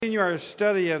Continue our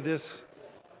study of this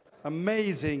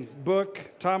amazing book.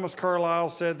 Thomas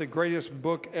Carlyle said the greatest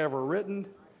book ever written.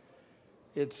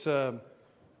 It's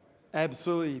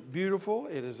absolutely beautiful.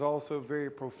 It is also very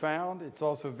profound. It's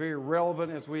also very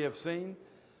relevant, as we have seen.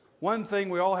 One thing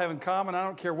we all have in common, I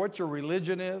don't care what your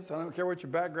religion is, I don't care what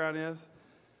your background is,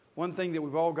 one thing that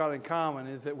we've all got in common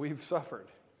is that we've suffered.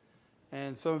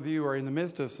 And some of you are in the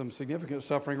midst of some significant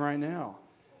suffering right now.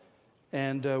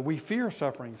 And we fear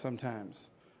suffering sometimes.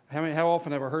 How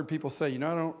often have I heard people say,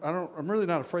 I'm really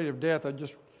not afraid of death.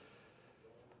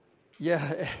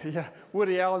 Yeah.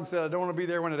 Woody Allen said, I don't want to be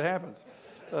there when it happens.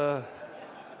 That's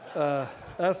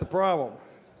the problem.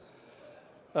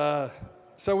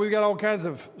 So we've got all kinds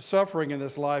of suffering in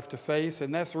this life to face,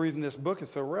 and that's the reason this book is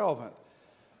so relevant.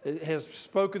 It has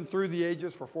spoken through the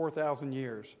ages for 4,000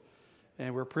 years,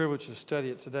 and we're privileged to study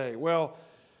it today. Well,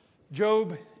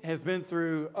 Job has been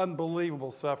through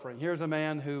unbelievable suffering. Here's a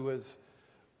man who was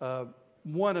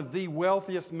one of the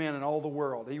wealthiest men in all the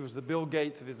world. He was the Bill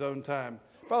Gates of his own time.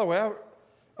 By the way, I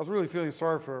was really feeling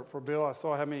sorry for Bill. I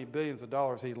saw how many billions of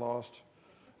dollars he lost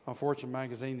on Fortune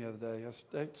magazine the other day.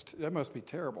 That must be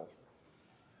terrible.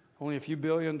 Only a few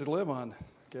billion to live on, I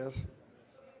guess.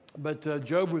 But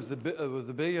Job was the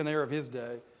billionaire of his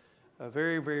day,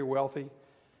 very, very wealthy.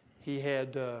 He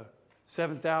had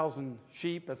 7,000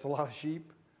 sheep. That's a lot of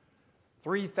sheep.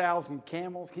 3,000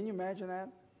 camels. Can you imagine that?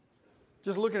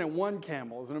 Just looking at one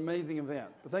camel is an amazing event.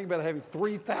 But think about having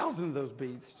 3,000 of those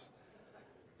beasts.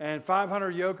 And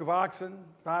 500 yoke of oxen,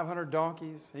 500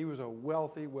 donkeys. He was a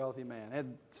wealthy, wealthy man.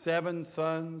 Had 7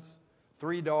 sons,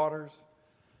 3 daughters.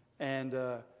 And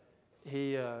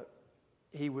he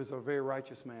was a very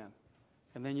righteous man.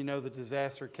 And then the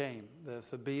disaster came. The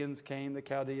Sabaeans came, the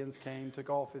Chaldeans came, took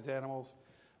off his animals.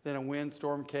 Then a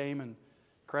windstorm came and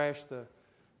crashed the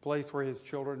place where his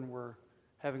children were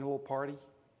having a little party.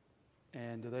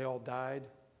 And they all died,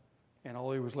 and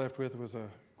all he was left with was a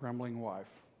grumbling wife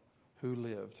who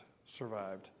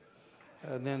survived.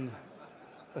 And then,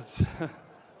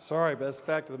 sorry, but that's the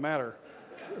fact of the matter.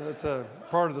 That's a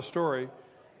part of the story.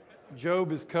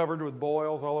 Job is covered with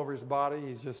boils all over his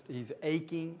body. He's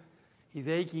aching. He's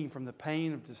aching from the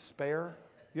pain of despair.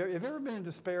 Have you ever been in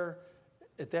despair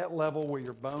at that level where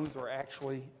your bones are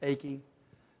actually aching?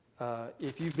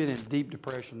 If you've been in deep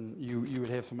depression, you would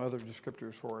have some other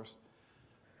descriptors for us.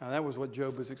 Now, that was what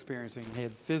Job was experiencing. He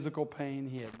had physical pain.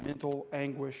 He had mental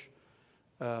anguish.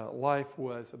 Life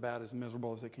was about as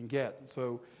miserable as it can get.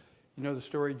 So, the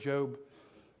story, Job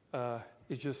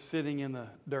is just sitting in the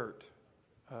dirt,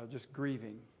 just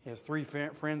grieving. He has 3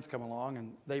 friends come along,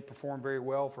 and they perform very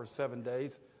well for 7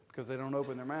 days because they don't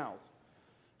open their mouths.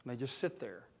 And they just sit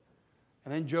there.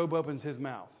 And then Job opens his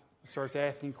mouth and starts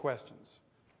asking questions.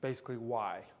 Basically,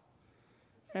 why?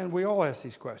 And we all ask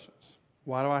these questions.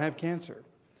 Why do I have cancer?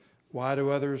 Why do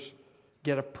others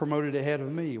get promoted ahead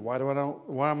of me? Why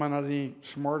am I not any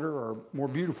smarter or more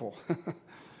beautiful?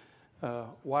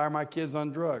 Why are my kids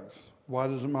on drugs? Why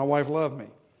doesn't my wife love me?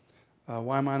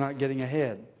 Why am I not getting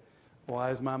ahead?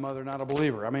 Why is my mother not a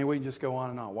believer? I mean, we can just go on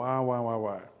and on.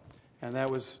 Why? And that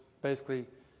was basically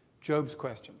Job's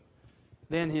question.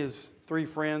 Then his 3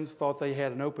 friends thought they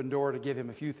had an open door to give him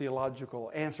a few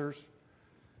theological answers.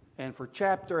 And for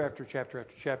chapter after chapter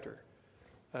after chapter,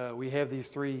 we have these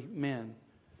 3 men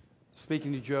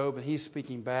speaking to Job, and he's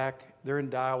speaking back. They're in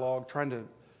dialogue, trying to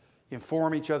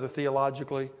inform each other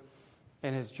theologically.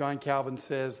 And as John Calvin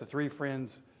says, the 3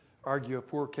 friends argue a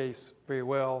poor case very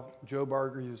well. Job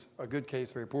argues a good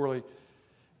case very poorly.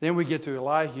 Then we get to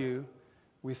Elihu.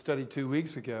 We studied 2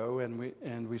 weeks ago,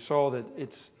 and we saw that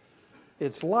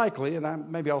it's likely,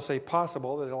 and maybe I'll say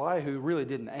possible, that Elihu really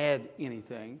didn't add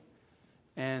anything.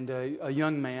 And a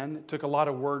young man. It took a lot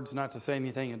of words not to say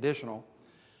anything additional.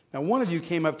 Now, one of you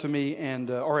came up to me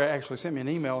or actually sent me an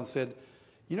email and said,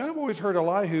 I've always heard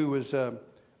Elihu was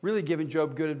really giving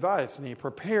Job good advice, and he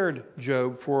prepared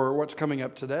Job for what's coming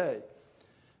up today.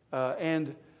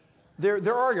 And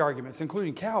there are arguments,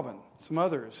 including Calvin, some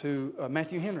others,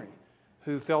 Matthew Henry,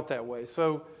 who felt that way.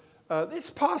 So it's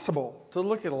possible to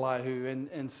look at Elihu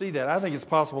and see that. I think it's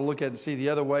possible to look at it and see the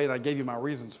other way, and I gave you my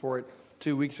reasons for it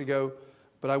 2 weeks ago.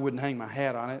 But I wouldn't hang my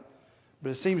hat on it.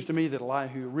 But it seems to me that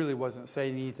Elihu really wasn't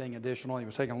saying anything additional. He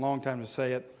was taking a long time to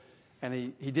say it, and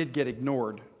he did get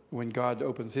ignored when God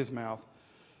opens his mouth.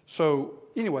 So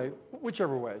anyway,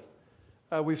 whichever way,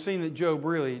 we've seen that Job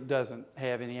really doesn't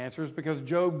have any answers because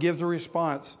Job gives a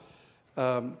response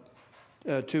to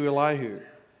Elihu,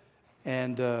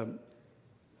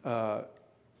 or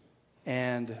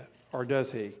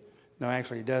does he? No,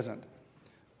 actually he doesn't.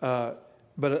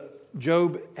 But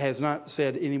Job has not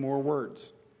said any more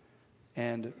words.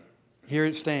 And here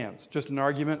it stands, just an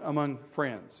argument among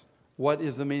friends. What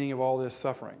is the meaning of all this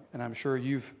suffering? And I'm sure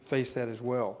you've faced that as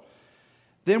well.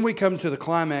 Then we come to the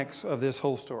climax of this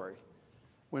whole story,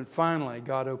 when finally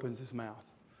God opens his mouth.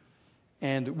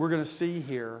 And we're going to see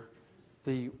here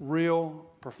the real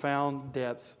profound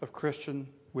depths of Christian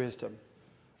wisdom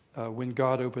when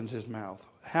God opens his mouth.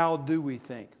 How do we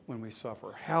think when we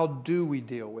suffer? How do we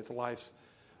deal with life's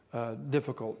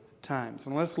difficult times?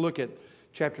 And let's look at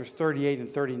chapters 38 and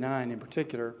 39 in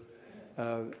particular,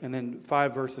 and then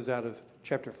 5 verses out of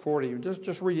chapter 40.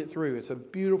 Just read it through. It's a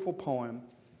beautiful poem,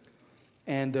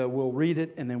 and we'll read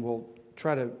it, and then we'll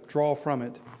try to draw from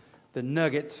it the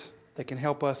nuggets that can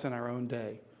help us in our own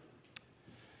day.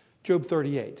 Job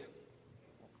 38.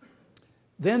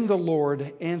 Then the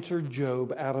Lord answered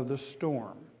Job out of the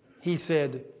storm. He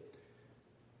said,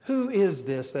 "Who is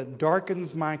this that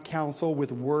darkens my counsel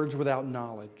with words without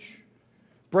knowledge?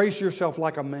 Brace yourself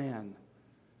like a man.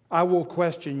 I will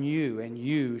question you, and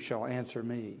you shall answer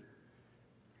me.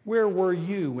 Where were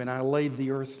you when I laid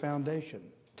the earth's foundation?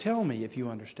 Tell me if you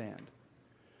understand.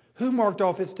 Who marked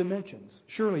off its dimensions?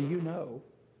 Surely you know.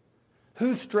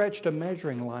 Who stretched a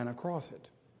measuring line across it?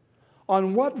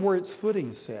 On what were its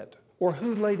footings set, or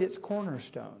who laid its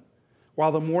cornerstone?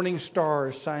 While the morning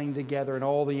stars sang together and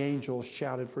all the angels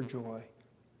shouted for joy.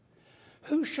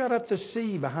 Who shut up the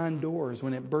sea behind doors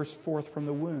when it burst forth from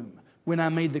the womb? When I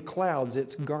made the clouds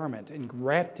its garment and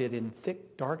wrapped it in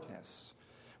thick darkness?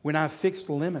 When I fixed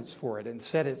limits for it and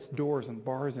set its doors and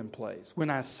bars in place? When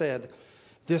I said,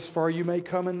 this far you may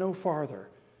come and no farther?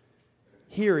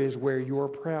 Here is where your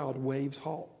proud waves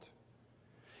halt.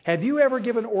 Have you ever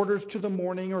given orders to the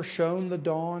morning or shown the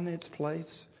dawn its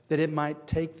place, that it might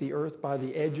take the earth by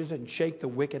the edges and shake the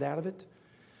wicked out of it?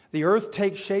 The earth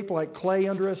takes shape like clay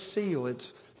under a seal.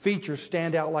 Its features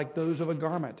stand out like those of a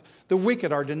garment. The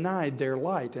wicked are denied their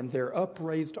light, and their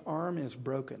upraised arm is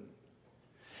broken.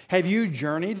 Have you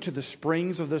journeyed to the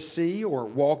springs of the sea, or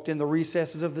walked in the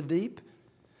recesses of the deep?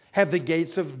 Have the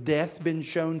gates of death been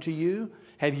shown to you?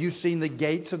 Have you seen the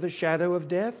gates of the shadow of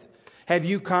death? Have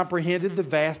you comprehended the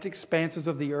vast expanses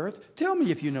of the earth? Tell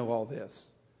me if you know all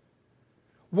this.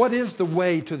 What is the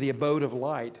way to the abode of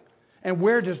light? And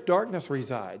where does darkness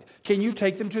reside? Can you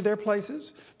take them to their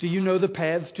places? Do you know the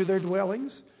paths to their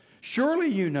dwellings? Surely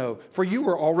you know, for you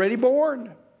were already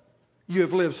born. You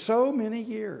have lived so many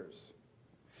years.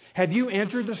 Have you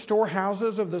entered the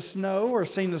storehouses of the snow, or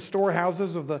seen the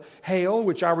storehouses of the hail,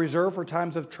 which I reserve for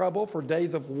times of trouble, for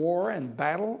days of war and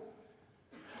battle?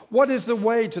 What is the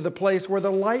way to the place where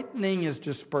the lightning is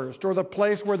dispersed, or the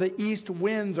place where the east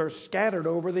winds are scattered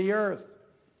over the earth?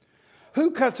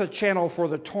 Who cuts a channel for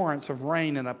the torrents of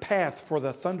rain and a path for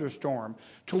the thunderstorm,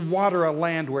 to water a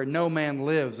land where no man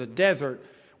lives, a desert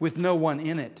with no one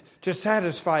in it, to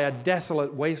satisfy a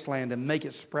desolate wasteland and make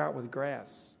it sprout with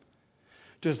grass?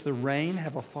 Does the rain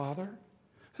have a father?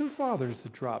 Who fathers the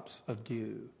drops of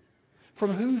dew?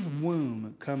 From whose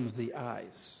womb comes the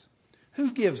ice?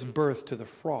 Who gives birth to the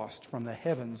frost from the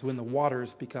heavens when the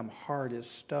waters become hard as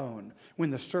stone,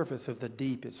 when the surface of the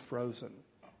deep is frozen?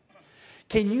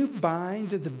 Can you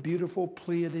bind the beautiful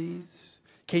Pleiades?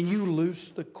 Can you loose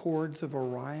the cords of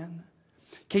Orion?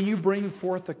 Can you bring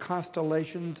forth the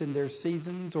constellations in their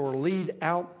seasons, or lead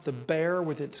out the bear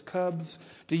with its cubs?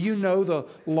 Do you know the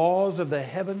laws of the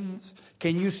heavens?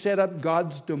 Can you set up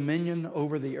God's dominion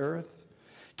over the earth?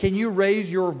 Can you raise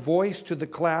your voice to the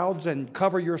clouds and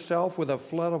cover yourself with a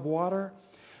flood of water?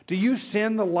 Do you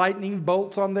send the lightning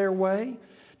bolts on their way?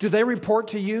 Do they report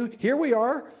to you, here we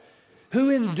are? Who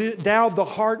endowed the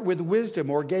heart with wisdom,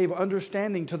 or gave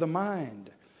understanding to the mind?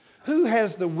 Who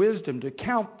has the wisdom to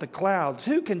count the clouds?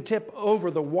 Who can tip over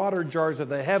the water jars of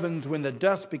the heavens when the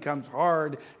dust becomes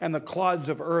hard and the clods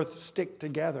of earth stick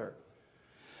together?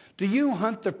 Do you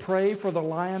hunt the prey for the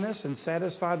lioness and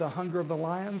satisfy the hunger of the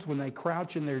lions when they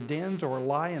crouch in their dens or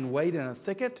lie in wait in a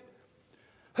thicket?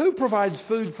 Who provides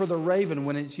food for the raven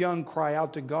when its young cry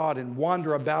out to God and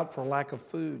wander about for lack of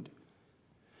food?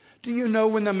 Do you know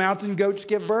when the mountain goats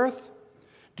give birth?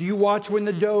 Do you watch when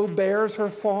the doe bears her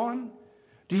fawn?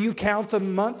 Do you count the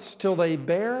months till they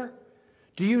bear?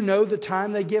 Do you know the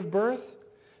time they give birth?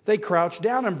 They crouch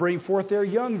down and bring forth their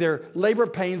young. Their labor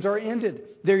pains are ended.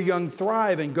 Their young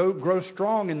thrive and grow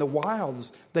strong in the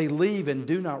wilds. They leave and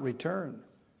do not return.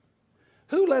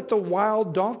 Who let the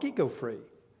wild donkey go free?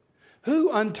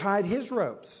 Who untied his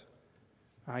ropes?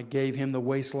 I gave him the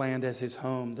wasteland as his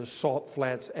home, the salt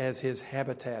flats as his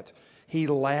habitat. He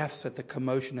laughs at the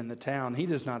commotion in the town. He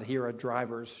does not hear a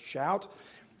driver's shout.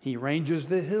 He ranges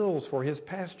the hills for his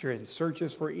pasture and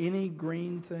searches for any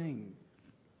green thing.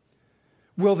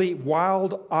 Will the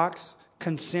wild ox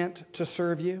consent to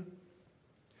serve you?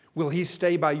 Will he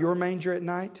stay by your manger at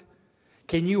night?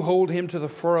 Can you hold him to the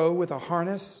furrow with a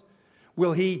harness?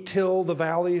 Will he till the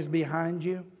valleys behind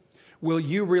you? Will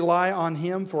you rely on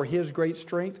him for his great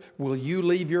strength? Will you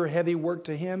leave your heavy work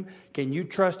to him? Can you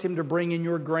trust him to bring in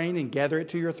your grain and gather it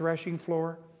to your threshing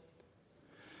floor?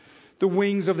 The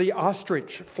wings of the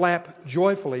ostrich flap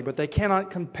joyfully, but they cannot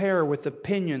compare with the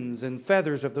pinions and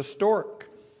feathers of the stork.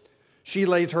 She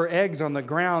lays her eggs on the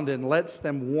ground and lets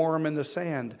them warm in the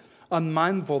sand,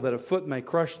 unmindful that a foot may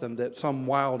crush them, that some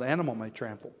wild animal may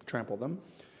trample them.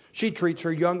 She treats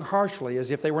her young harshly as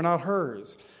if they were not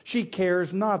hers. She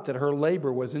cares not that her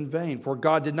labor was in vain, for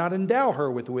God did not endow her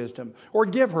with wisdom or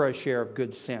give her a share of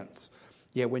good sense.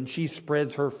 Yet when she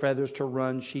spreads her feathers to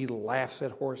run, she laughs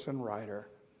at horse and rider.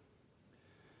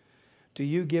 Do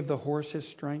you give the horse his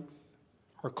strength,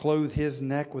 or clothe his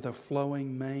neck with a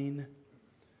flowing mane?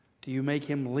 Do you make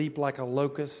him leap like a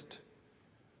locust,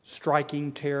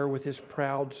 striking terror with his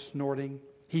proud snorting?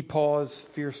 He paws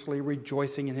fiercely,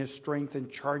 rejoicing in his strength, and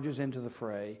charges into the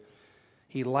fray.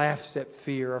 He laughs at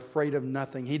fear, afraid of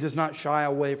nothing. He does not shy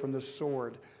away from the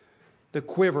sword. The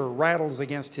quiver rattles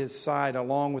against his side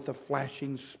along with the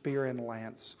flashing spear and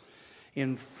lance.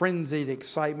 In frenzied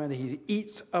excitement, he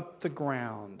eats up the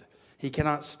ground. He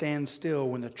cannot stand still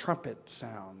when the trumpet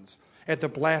sounds. At the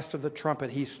blast of the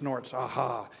trumpet, he snorts,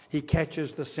 aha! He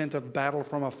catches the scent of battle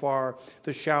from afar,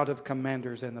 the shout of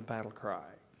commanders and the battle cry.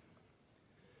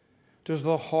 Does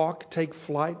the hawk take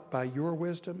flight by your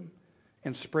wisdom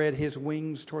and spread his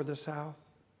wings toward the south?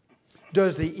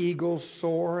 Does the eagle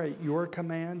soar at your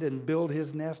command and build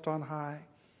his nest on high?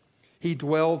 He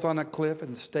dwells on a cliff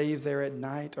and stays there at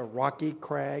night. A rocky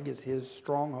crag is his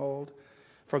stronghold.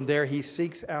 From there he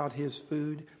seeks out his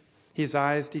food. His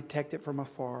eyes detect it from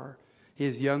afar.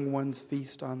 His young ones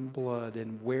feast on blood,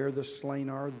 and where the slain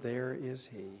are, there is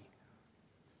he.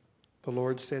 The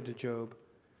Lord said to Job,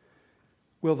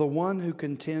 will the one who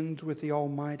contends with the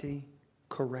Almighty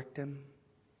correct him?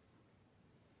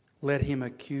 Let him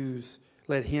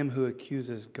who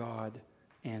accuses God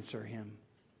answer him.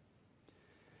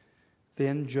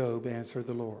 Then Job answered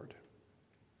the Lord,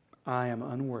 I am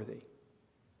unworthy.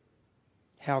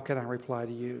 How can I reply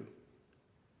to you?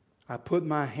 I put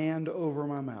my hand over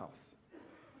my mouth.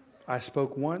 I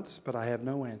spoke once, but I have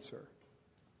no answer.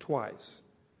 Twice,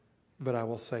 but I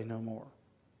will say no more.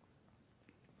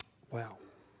 Wow.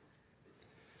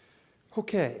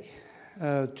 Okay,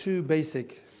 two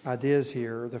basic ideas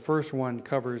here. The first one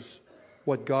covers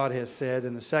what God has said,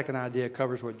 and the second idea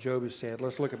covers what Job has said.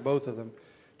 Let's look at both of them,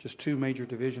 just two major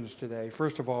divisions today.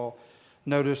 First of all,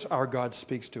 notice our God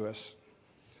speaks to us.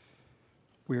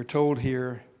 We are told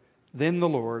here, then the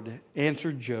Lord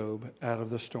answered Job out of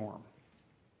the storm.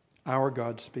 Our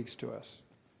God speaks to us.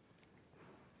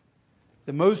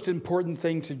 The most important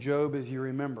thing to Job, as you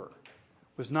remember,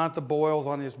 was not the boils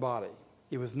on his body.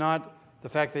 It was not the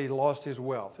fact that he lost his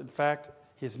wealth. In fact,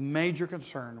 his major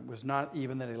concern was not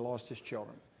even that he lost his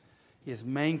children. His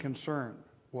main concern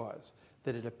was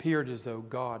that it appeared as though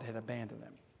God had abandoned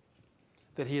him,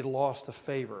 that he had lost the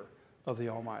favor of the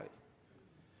Almighty,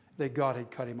 that God had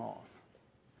cut him off,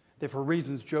 that for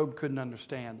reasons Job couldn't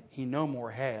understand, he no more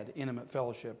had intimate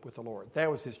fellowship with the Lord. That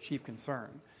was his chief concern.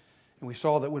 And we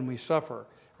saw that when we suffer,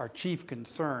 our chief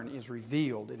concern is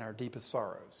revealed in our deepest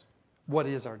sorrows. What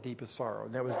is our deepest sorrow?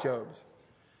 And that was Job's.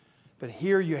 But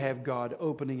here you have God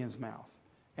opening his mouth,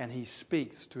 and he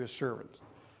speaks to his servants.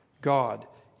 God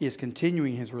is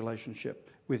continuing his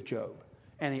relationship with Job,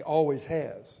 and he always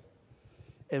has.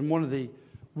 And one of the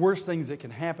worst things that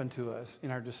can happen to us in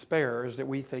our despair is that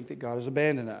we think that God has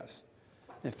abandoned us.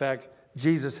 In fact,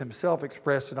 Jesus himself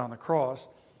expressed it on the cross,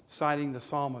 citing the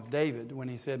Psalm of David when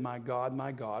he said, my God,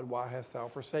 why hast thou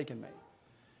forsaken me?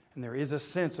 And there is a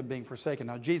sense of being forsaken.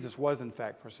 Now, Jesus was in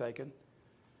fact forsaken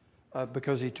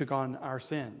because he took on our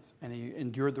sins and he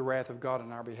endured the wrath of God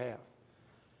on our behalf.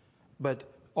 But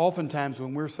oftentimes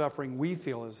when we're suffering, we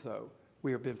feel as though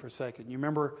we have been forsaken. You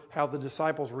remember how the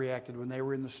disciples reacted when they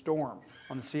were in the storm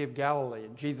on the Sea of Galilee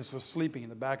and Jesus was sleeping in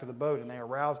the back of the boat, and they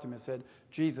aroused him and said,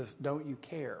 Jesus, don't you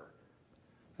care?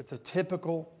 That's a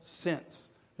typical sense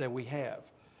that we have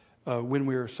when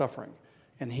we are suffering.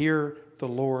 And here the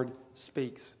Lord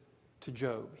speaks to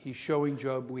Job. He's showing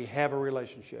Job we have a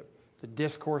relationship. The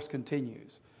discourse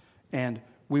continues, and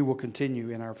we will continue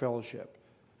in our fellowship.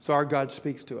 So our God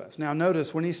speaks to us. Now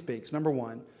notice when he speaks, number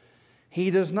one, he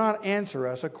does not answer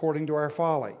us according to our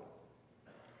folly.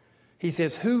 He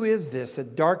says, who is this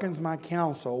that darkens my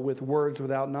counsel with words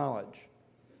without knowledge?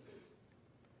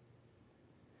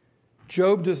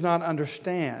 Job does not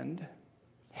understand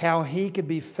how he could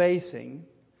be facing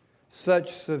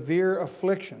such severe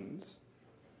afflictions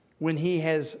when he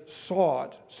has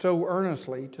sought so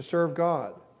earnestly to serve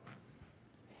God.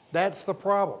 That's the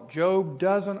problem. Job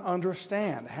doesn't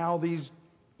understand how these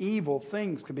evil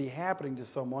things could be happening to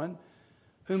someone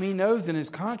whom he knows in his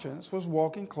conscience was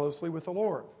walking closely with the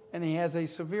Lord. And he has a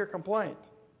severe complaint.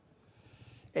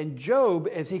 And Job,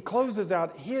 as he closes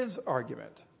out his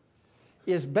argument,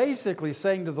 is basically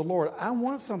saying to the Lord, I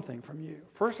want something from you.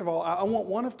 First of all, I want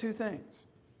one of two things.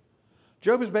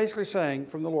 Job is basically saying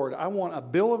from the Lord, I want a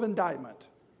bill of indictment.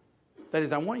 That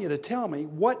is, I want you to tell me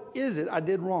what is it I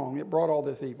did wrong that brought all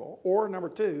this evil. Or number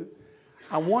two,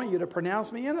 I want you to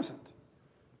pronounce me innocent.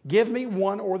 Give me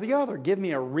one or the other. Give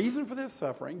me a reason for this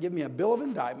suffering. Give me a bill of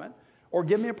indictment. Or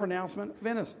give me a pronouncement of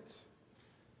innocence.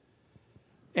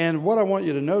 And what I want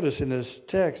you to notice in this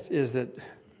text is that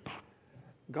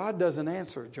God doesn't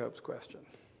answer Job's question.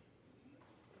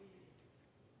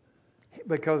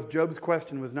 Because Job's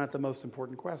question was not the most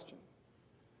important question.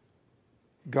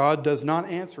 God does not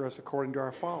answer us according to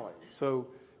our folly. So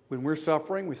when we're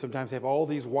suffering, we sometimes have all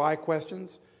these why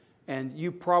questions, and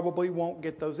you probably won't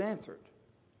get those answered.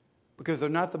 Because they're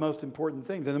not the most important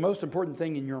thing. They're the most important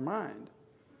thing in your mind.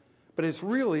 But it's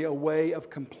really a way of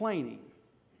complaining.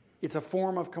 It's a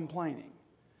form of complaining.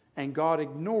 And God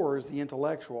ignores the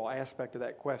intellectual aspect of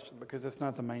that question because it's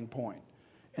not the main point.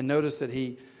 And notice that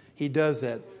he does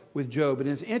that with Job. And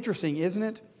it's interesting, isn't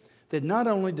it, that not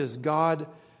only does God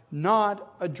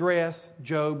not address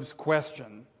Job's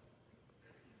question,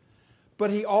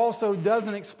 but he also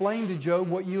doesn't explain to Job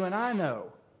what you and I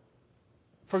know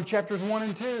from chapters 1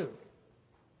 and 2.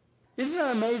 Isn't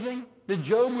that amazing that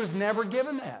Job was never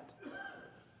given that?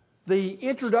 The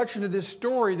introduction to this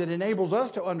story that enables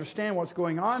us to understand what's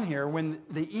going on here when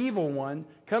the evil one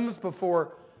comes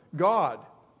before God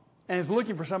and is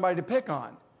looking for somebody to pick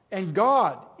on. And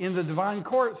God, in the divine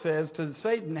court, says to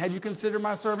Satan, have you considered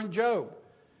my servant Job?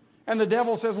 And the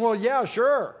devil says, well, yeah,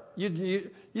 sure.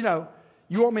 You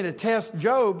want me to test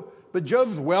Job, but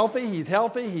Job's wealthy, he's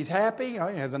healthy, he's happy, he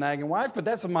has a nagging wife, but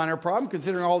that's a minor problem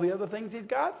considering all the other things he's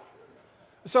got.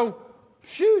 So,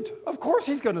 shoot, of course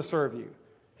he's going to serve you.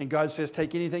 And God says,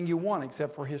 take anything you want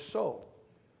except for his soul.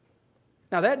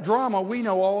 Now that drama we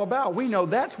know all about. We know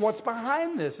that's what's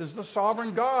behind this, is the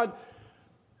sovereign God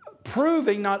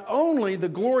proving not only the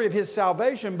glory of his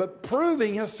salvation, but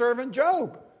proving his servant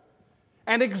Job.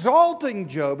 And exalting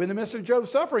Job in the midst of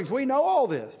Job's sufferings. We know all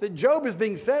this, that Job is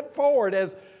being set forward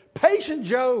as patient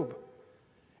Job,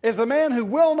 as the man who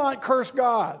will not curse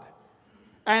God.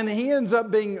 And he ends up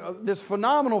being this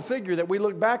phenomenal figure that we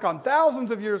look back on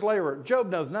thousands of years later. Job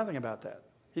knows nothing about that.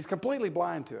 He's completely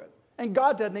blind to it. And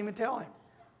God doesn't even tell him.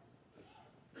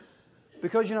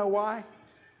 Because you know why?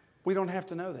 We don't have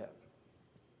to know that.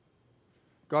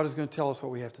 God is going to tell us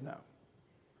what we have to know.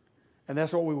 And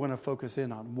that's what we want to focus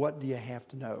in on. What do you have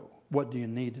to know? What do you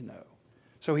need to know?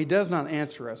 So he does not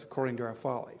answer us according to our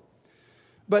folly.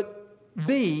 But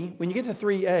B, when you get to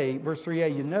 3a, verse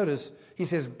 3a, you notice he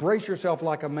says, brace yourself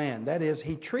like a man. That is,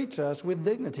 he treats us with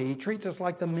dignity. He treats us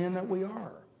like the men that we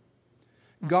are.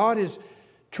 God is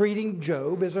treating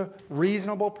Job as a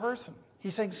reasonable person.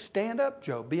 He's saying, stand up,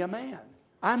 Job, be a man.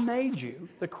 I made you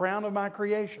the crown of my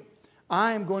creation.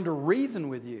 I am going to reason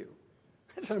with you.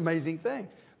 It's an amazing thing.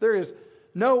 There is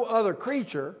no other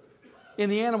creature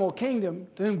in the animal kingdom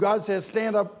to whom God says,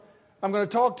 stand up, I'm going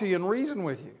to talk to you and reason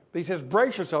with you. But he says,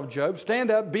 brace yourself, Job,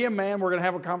 stand up, be a man, we're going to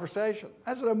have a conversation.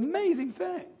 That's an amazing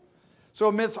thing. So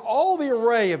amidst all the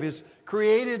array of his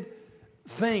created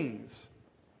things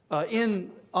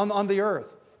on the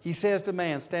earth, he says to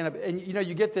man, stand up. And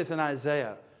you get this in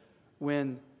Isaiah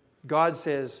when God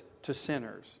says to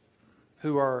sinners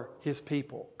who are his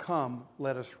people, come,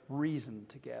 let us reason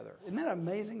together. Isn't that an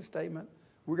amazing statement?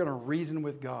 We're going to reason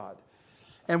with God.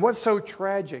 And what's so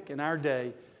tragic in our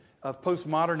day of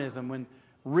postmodernism when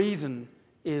reason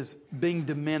is being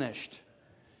diminished.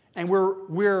 And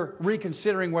we're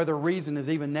reconsidering whether reason is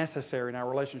even necessary in our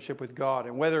relationship with God,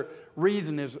 and whether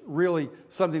reason is really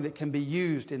something that can be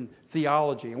used in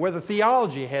theology, and whether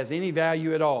theology has any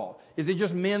value at all. Is it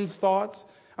just men's thoughts?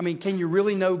 I mean, can you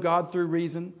really know God through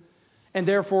reason? And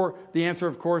therefore, the answer,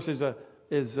 of course,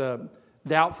 is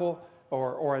doubtful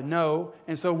or a no.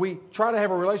 And so we try to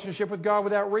have a relationship with God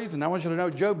without reason. I want you to know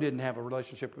Job didn't have a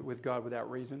relationship with God without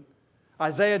reason.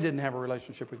 Isaiah didn't have a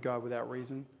relationship with God without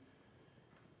reason.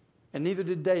 And neither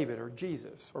did David or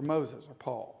Jesus or Moses or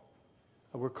Paul.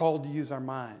 We're called to use our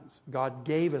minds. God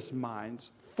gave us minds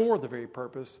for the very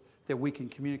purpose that we can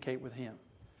communicate with him.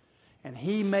 And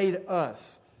he made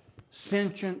us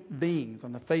sentient beings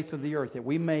on the face of the earth that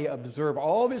we may observe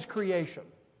all of his creation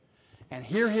and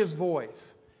hear his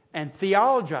voice and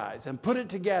theologize and put it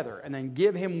together and then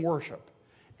give him worship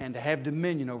and to have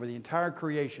dominion over the entire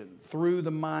creation through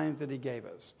the minds that He gave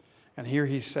us. And here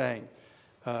He's saying,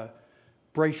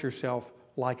 brace yourself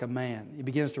like a man. He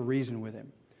begins to reason with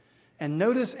him. And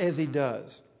notice as He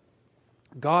does,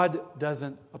 God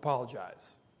doesn't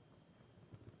apologize.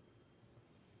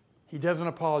 He doesn't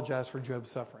apologize for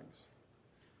Job's sufferings.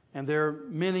 And there are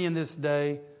many in this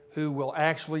day who will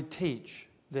actually teach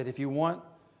that if you want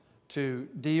to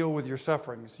deal with your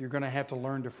sufferings, you're going to have to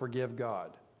learn to forgive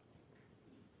God.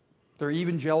 There are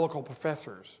evangelical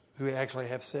professors who actually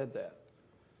have said that.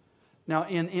 Now,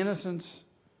 in innocence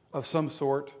of some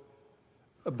sort,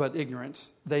 but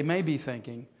ignorance, they may be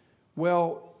thinking,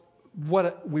 well,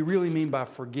 what we really mean by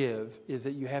forgive is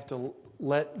that you have to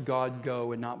let God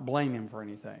go and not blame Him for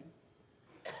anything.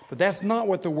 But that's not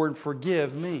what the word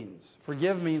forgive means.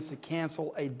 Forgive means to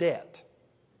cancel a debt,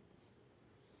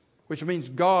 which means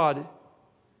God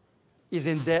is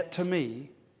in debt to me,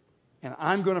 and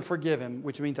I'm going to forgive him,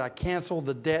 which means I cancel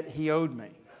the debt he owed me.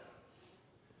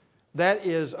 That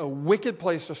is a wicked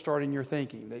place to start in your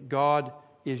thinking, that God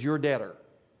is your debtor,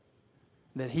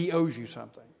 that He owes you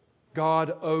something.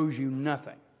 God owes you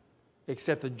nothing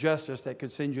except the justice that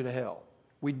could send you to hell.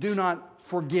 We do not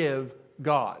forgive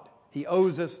God. He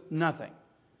owes us nothing.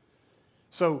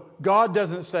 So God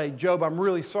doesn't say, Job, I'm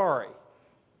really sorry.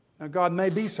 Now, God may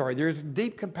be sorry. There's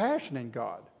deep compassion in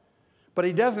God. But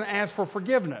He doesn't ask for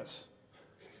forgiveness.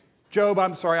 Job,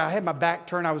 I'm sorry, I had my back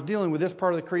turned. I was dealing with this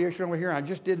part of the creation over here, and I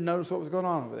just didn't notice what was going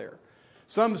on over there.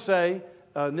 Some say,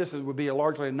 and this would be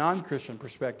largely a non-Christian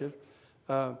perspective,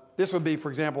 this would be, for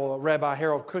example, Rabbi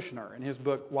Harold Kushner in his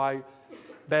book, Why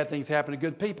Bad Things Happen to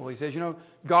Good People. He says,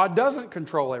 God doesn't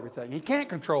control everything. He can't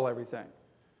control everything.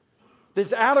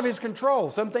 It's out of His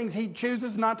control. Some things He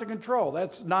chooses not to control.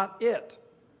 That's not it.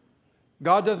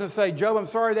 God doesn't say, Job, I'm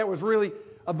sorry, that was really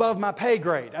above my pay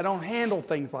grade. I don't handle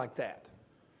things like that.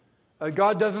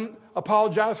 God doesn't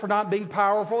apologize for not being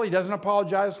powerful. He doesn't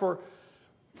apologize for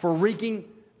wreaking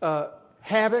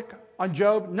havoc on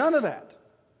Job. None of that.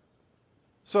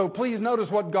 So please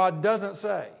notice what God doesn't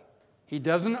say. He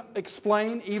doesn't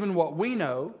explain even what we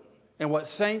know and what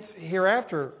saints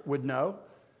hereafter would know.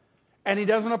 And He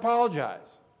doesn't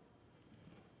apologize.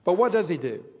 But what does He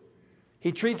do?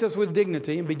 He treats us with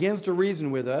dignity and begins to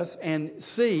reason with us. And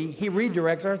He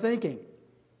redirects our thinking.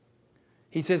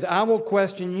 He says, I will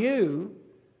question you,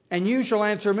 and you shall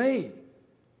answer me.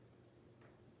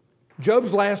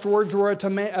 Job's last words were a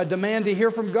demand to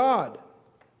hear from God.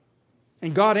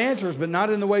 And God answers, but not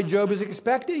in the way Job is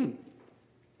expecting.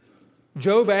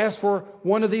 Job asked for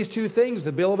one of these two things,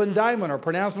 the bill of indictment or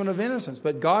pronouncement of innocence.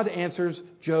 But God answers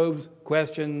Job's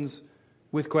questions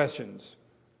with questions.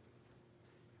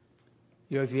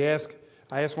 If you ask,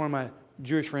 I asked one of my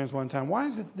Jewish friends one time, why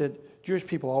is it that Jewish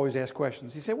people always ask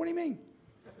questions? He said, what do you mean?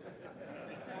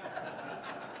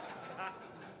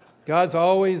 God's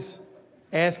always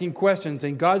asking questions,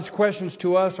 and God's questions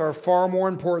to us are far more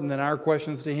important than our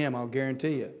questions to Him, I'll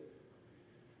guarantee you.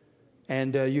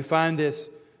 And you find this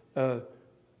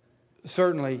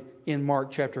certainly in Mark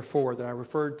chapter 4 that I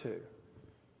referred to.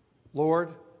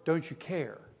 Lord, don't you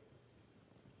care?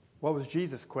 What was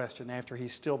Jesus' question after He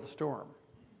stilled the storm?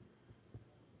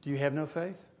 Do you have no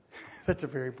faith? That's a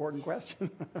very important question.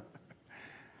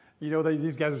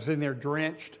 These guys were sitting there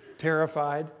drenched,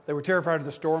 terrified. They were terrified of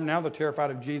the storm. Now they're terrified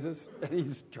of Jesus. And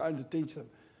He's trying to teach them,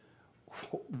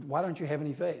 why don't you have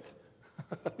any faith?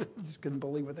 They just couldn't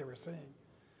believe what they were saying.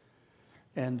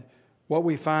 And what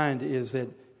we find is that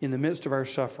in the midst of our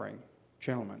suffering,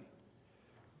 gentlemen,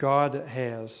 God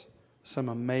has some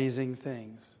amazing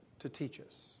things to teach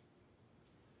us.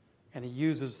 And He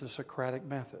uses the Socratic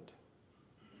method.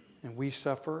 And we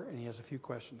suffer, and He has a few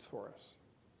questions for us.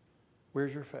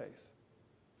 Where's your faith?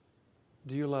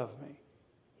 Do you love me?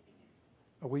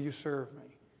 Or will you serve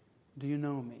me? Do you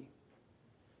know me?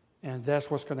 And that's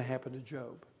what's going to happen to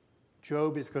Job.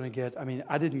 Job is going to get,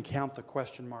 I didn't count the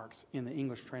question marks in the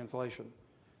English translation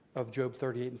of Job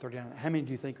 38 and 39. How many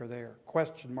do you think are there?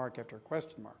 Question mark after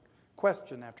question mark.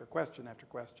 Question after question after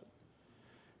question.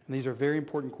 And these are very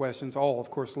important questions, all, of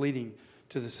course, leading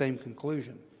to the same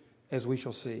conclusion, as we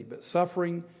shall see. But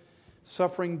suffering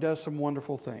does some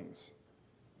wonderful things.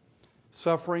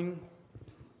 Suffering,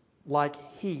 like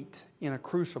heat in a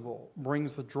crucible,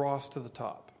 brings the dross to the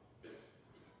top.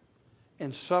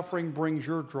 And suffering brings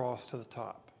your dross to the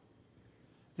top.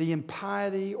 The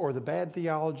impiety or the bad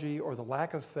theology or the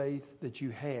lack of faith that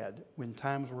you had when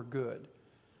times were good,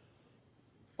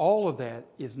 all of that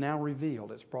is now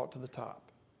revealed. It's brought to the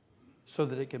top so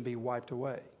that it can be wiped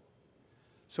away.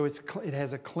 So it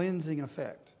has a cleansing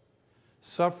effect.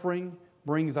 Suffering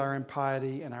brings our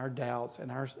impiety and our doubts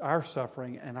and our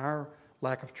suffering and our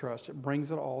lack of trust. It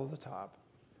brings it all to the top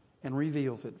and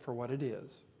reveals it for what it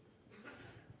is.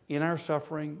 In our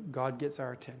suffering, God gets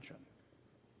our attention.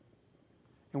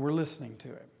 And we're listening to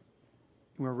Him.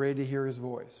 And we're ready to hear His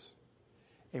voice.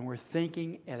 And we're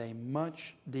thinking at a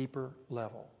much deeper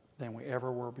level than we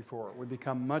ever were before. We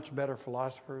become much better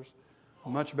philosophers,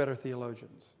 much better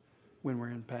theologians when we're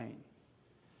in pain.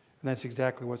 And that's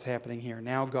exactly what's happening here.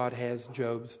 Now God has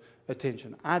Job's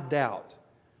attention. I doubt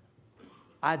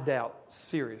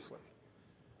seriously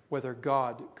whether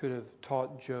God could have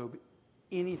taught Job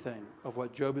anything of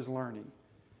what Job is learning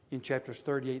in chapters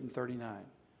 38 and 39,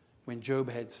 when Job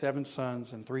had 7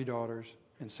 sons and 3 daughters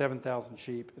and 7,000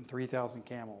 sheep and 3,000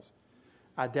 camels.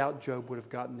 I doubt Job would have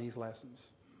gotten these lessons.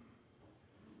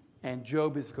 And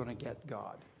Job is going to get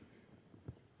God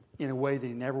in a way that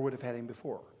he never would have had Him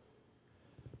before.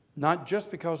 Not just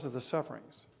because of the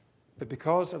sufferings, but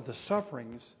because of the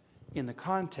sufferings in the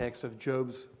context of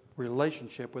Job's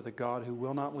relationship with a God who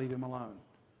will not leave him alone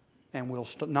and will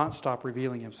not stop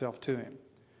revealing Himself to him.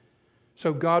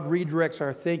 So God redirects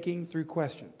our thinking through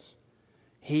questions.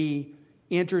 He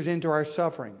enters into our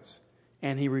sufferings,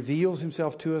 and He reveals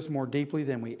Himself to us more deeply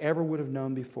than we ever would have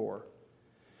known before.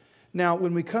 Now,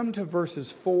 when we come to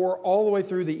verses 4 all the way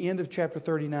through the end of chapter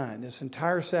 39, this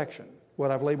entire section,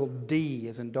 what I've labeled D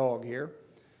as in dog here,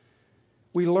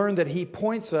 we learn that He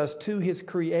points us to His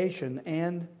creation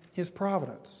and His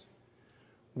providence.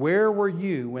 Where were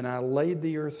you when I laid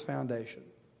the earth's foundation?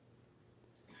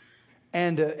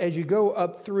 And as you go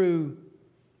up through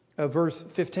verse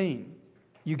 15,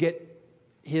 you get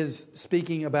His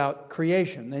speaking about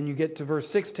creation. Then you get to verse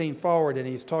 16 forward, and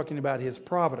He's talking about His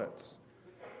providence.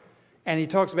 And He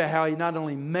talks about how He not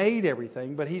only made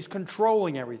everything, but He's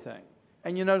controlling everything.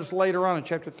 And you notice later on in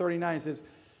chapter 39, He says,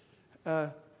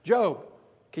 Job,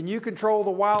 can you control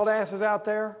the wild asses out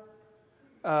there?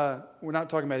 We're not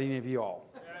talking about any of you all.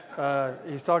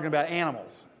 He's talking about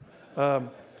animals.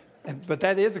 But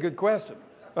that is a good question.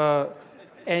 And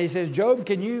He says, Job,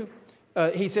 can you...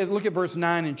 he says, look at verse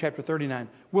 9 in chapter 39.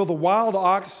 Will the wild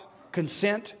ox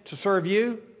consent to serve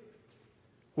you?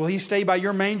 Will he stay by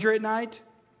your manger at night?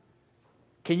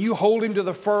 Can you hold him to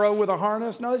the furrow with a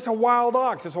harness? No, it's a wild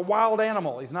ox. It's a wild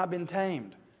animal. He's not been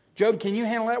tamed. Job, can you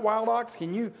handle that wild ox?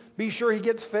 Can you be sure he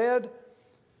gets fed?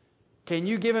 Can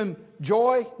you give him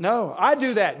joy? No, I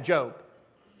do that, Job.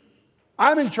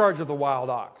 I'm in charge of the wild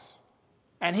ox.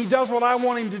 And he does what I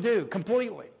want him to do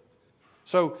completely.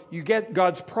 So you get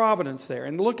God's providence there.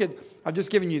 And look at, I've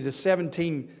just given you the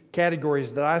 17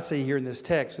 categories that I see here in this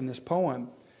text, in this poem.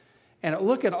 And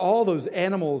look at all those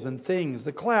animals and things,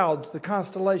 the clouds, the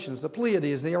constellations, the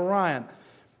Pleiades, the Orion,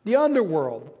 the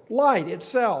underworld, light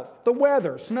itself, the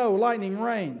weather, snow, lightning,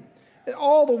 rain,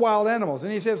 all the wild animals.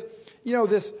 And he says, you know,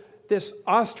 this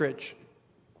ostrich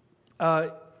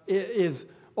is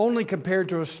only compared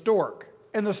to a stork.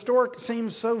 And the stork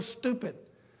seems so stupid.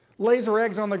 Lays her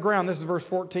eggs on the ground. This is verse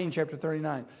 14, chapter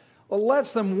 39.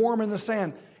 Lets them warm in the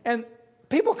sand. And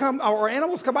people come, or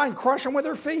animals come by and crush them with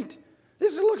their feet.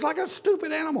 This looks like a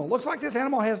stupid animal. Looks like this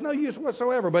animal has no use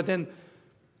whatsoever. But then,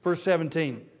 verse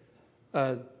 17,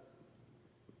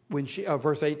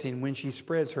 verse 18, when she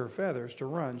spreads her feathers to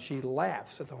run, she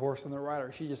laughs at the horse and the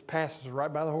rider. She just passes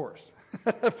right by the horse,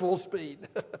 full speed.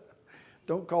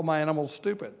 Don't call my animals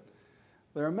stupid.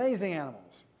 They're amazing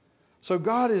animals. So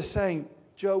God is saying,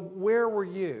 Job, where were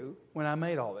you when I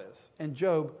made all this? And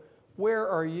Job, where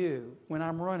are you when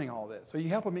I'm running all this? Are you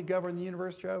helping me govern the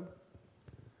universe, Job?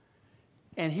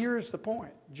 And here's the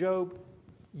point. Job,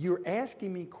 you're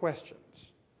asking me questions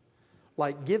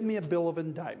like give me a bill of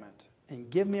indictment and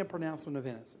give me a pronouncement of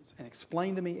innocence and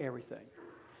explain to me everything.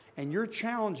 And you're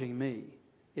challenging me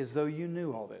as though you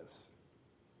knew all this.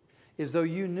 As though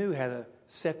you knew how to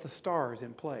set the stars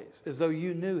in place. As though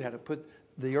you knew how to put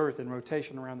the earth in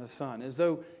rotation around the sun. As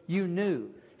though you knew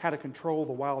how to control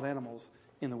the wild animals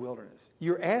in the wilderness.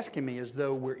 You're asking me as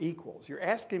though we're equals. You're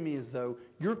asking me as though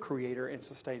you're creator and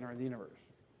sustainer of the universe.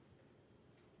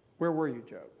 Where were you,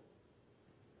 Job?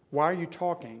 Why are you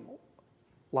talking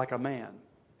like a man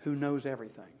who knows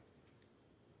everything?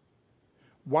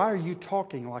 Why are you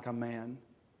talking like a man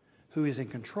who is in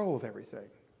control of everything?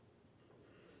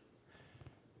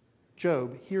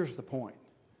 Job, here's the point.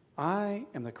 I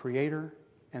am the creator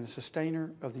and the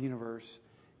sustainer of the universe,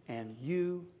 and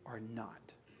you are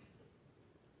not.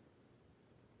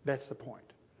 That's the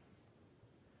point.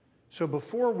 So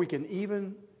before we can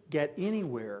even get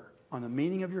anywhere on the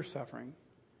meaning of your suffering,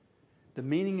 the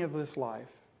meaning of this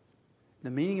life, the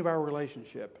meaning of our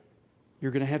relationship,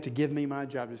 you're going to have to give me my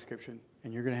job description,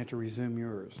 and you're going to have to resume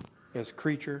yours as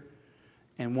creature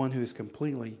and one who is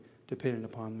completely dependent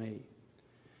upon me.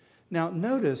 Now,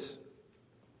 notice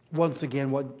once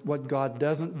again, what God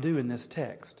doesn't do in this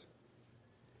text.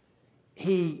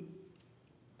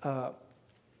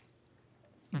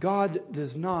 God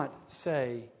does not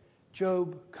say,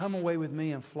 Job, come away with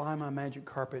me and fly my magic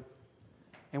carpet,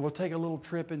 and we'll take a little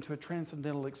trip into a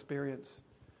transcendental experience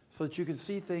so that you can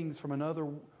see things from another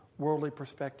worldly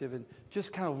perspective and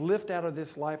just kind of lift out of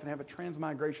this life and have a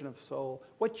transmigration of soul.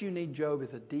 What you need, Job,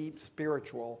 is a deep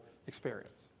spiritual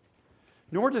experience.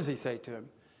 Nor does he say to him,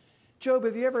 Job,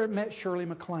 have you ever met Shirley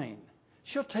MacLaine?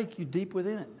 She'll take you deep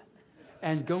within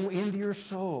and go into your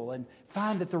soul and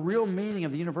find that the real meaning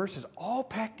of the universe is all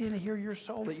packed in here, your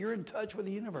soul, that you're in touch with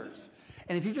the universe.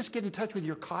 And if you just get in touch with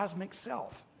your cosmic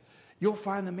self, you'll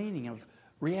find the meaning of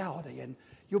reality, and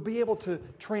you'll be able to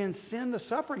transcend the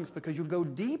sufferings because you'll go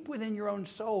deep within your own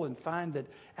soul and find that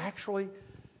actually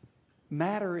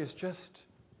matter is just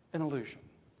an illusion.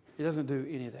 He doesn't do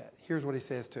any of that. Here's what he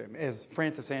says to him. As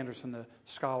Francis Anderson, the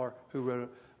scholar who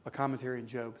wrote a commentary on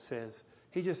Job, says,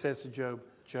 he just says to Job,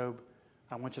 Job,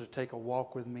 I want you to take a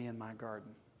walk with me in my garden.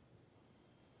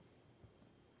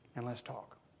 And let's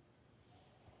talk.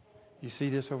 You see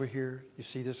this over here? You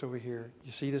see this over here?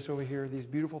 You see this over here? These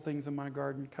beautiful things in my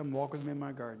garden? Come walk with me in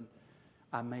my garden.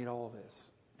 I made all of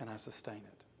this, and I sustain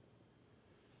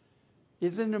it.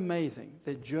 Isn't it amazing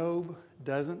that Job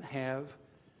doesn't have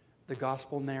the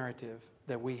gospel narrative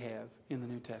that we have in the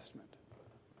New Testament?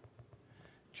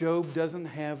 Job doesn't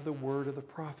have the word of the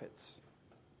prophets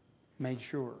made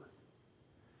sure.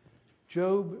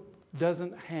 Job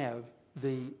doesn't have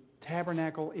the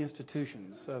tabernacle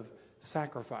institutions of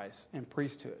sacrifice and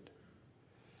priesthood.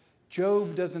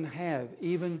 Job doesn't have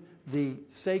even the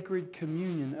sacred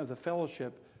communion of the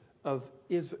fellowship of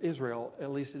Israel,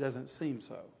 at least it doesn't seem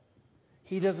so.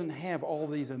 He doesn't have all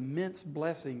these immense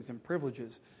blessings and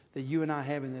privileges that you and I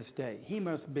have in this day. He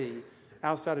must be,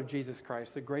 outside of Jesus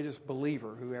Christ, the greatest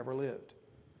believer who ever lived.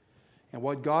 And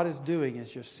what God is doing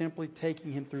is just simply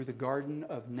taking him through the garden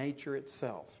of nature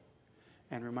itself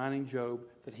and reminding Job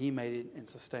that he made it and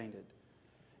sustained it.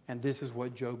 And this is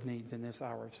what Job needs in this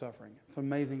hour of suffering. It's an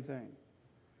amazing thing.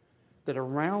 That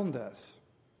around us,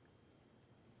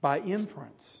 by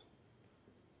inference,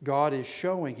 God is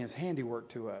showing his handiwork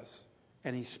to us.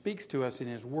 And he speaks to us in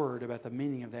his word about the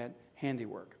meaning of that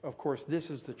handiwork. Of course, this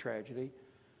is the tragedy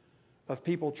of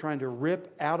people trying to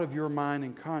rip out of your mind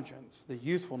and conscience the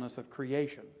usefulness of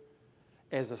creation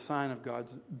as a sign of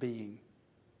God's being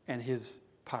and his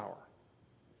power.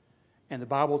 And the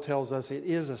Bible tells us it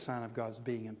is a sign of God's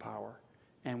being and power.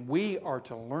 And we are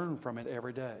to learn from it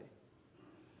every day.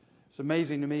 It's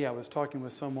amazing to me. I was talking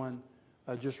with someone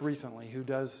just recently who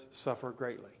does suffer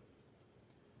greatly.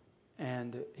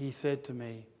 And he said to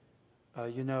me,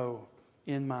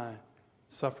 in my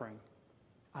suffering,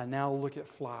 I now look at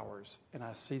flowers and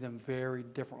I see them very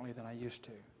differently than I used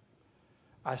to.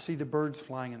 I see the birds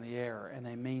flying in the air and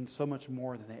they mean so much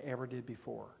more than they ever did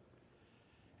before.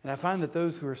 And I find that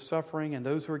those who are suffering and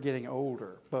those who are getting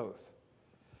older, both,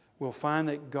 will find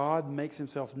that God makes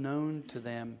himself known to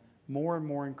them more and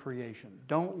more in creation.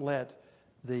 Don't let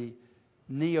the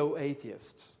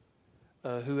neo-atheists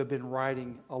who have been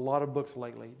writing a lot of books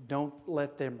lately, don't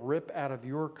let them rip out of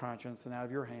your conscience and out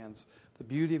of your hands the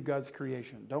beauty of God's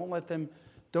creation. Don't let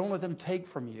them take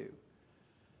from you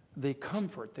the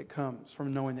comfort that comes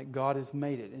from knowing that God has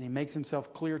made it and he makes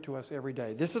himself clear to us every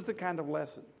day. This is the kind of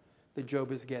lesson that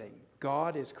Job is getting.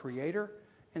 God is creator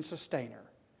and sustainer,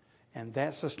 and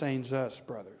that sustains us,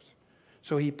 brothers.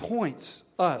 So he points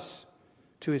us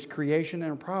to his creation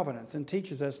and providence and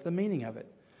teaches us the meaning of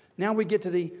it. Now we get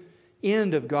to the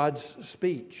end of God's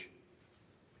speech.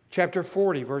 Chapter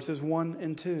 40, verses 1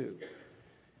 and 2.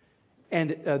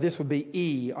 And this would be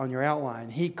E on your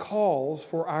outline. He calls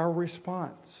for our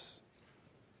response.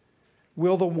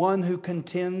 Will the one who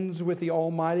contends with the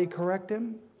Almighty correct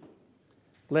him?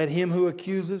 Let him who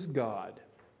accuses God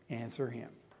answer him.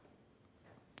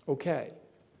 Okay,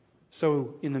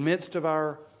 so in the midst of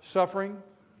our suffering,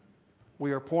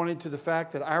 we are pointed to the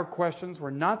fact that our questions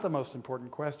were not the most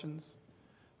important questions.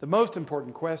 The most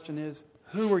important question is,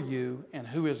 who are you and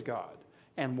who is God?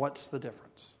 And what's the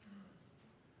difference?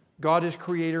 God is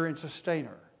creator and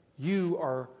sustainer. You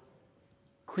are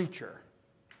creature,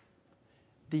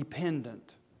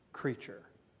 dependent creature.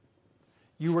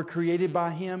 You were created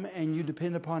by him and you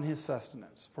depend upon his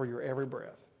sustenance for your every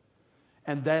breath.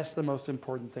 And that's the most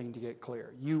important thing to get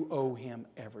clear. You owe him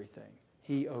everything.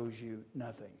 He owes you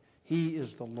nothing. He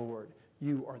is the Lord.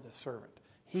 You are the servant.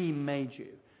 He made you.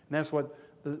 And that's what,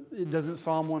 doesn't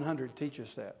Psalm 100 teach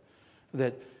us that?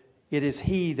 That it is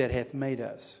he that hath made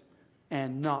us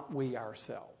and not we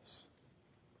ourselves.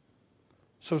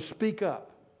 So speak up,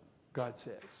 God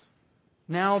says.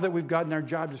 Now that we've gotten our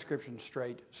job description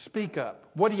straight, speak up.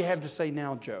 What do you have to say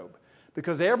now, Job?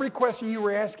 Because every question you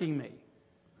were asking me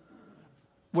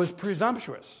was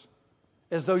presumptuous,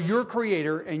 as though you're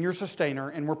creator and you're sustainer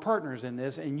and we're partners in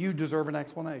this and you deserve an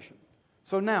explanation.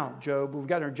 So now, Job, we've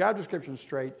got our job description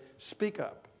straight. Speak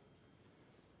up.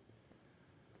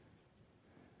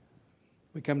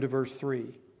 We come to verse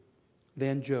 3.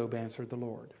 Then Job answered the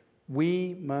Lord.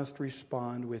 We must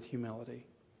respond with humility.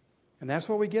 And that's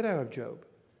what we get out of Job.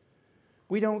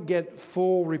 We don't get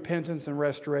full repentance and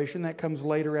restoration. That comes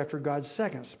later after God's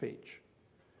second speech.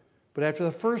 But after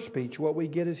the first speech, what we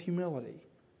get is humility.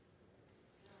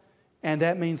 And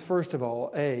that means, first of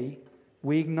all, A,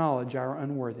 we acknowledge our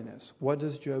unworthiness. What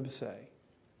does Job say?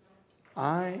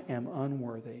 I am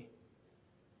unworthy.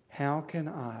 How can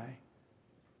I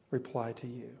reply to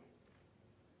you?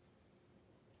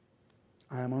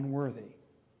 I am unworthy.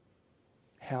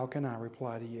 How can I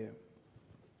reply to you?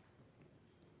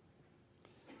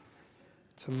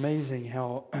 It's amazing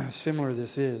how similar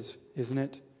this is, isn't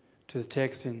it, to the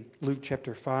text in Luke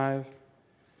chapter 5,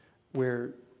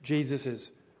 where Jesus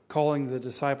is calling the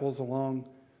disciples along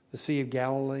the Sea of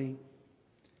Galilee,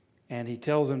 and he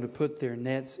tells them to put their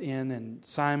nets in, and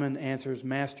Simon answers,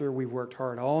 Master, we've worked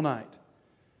hard all night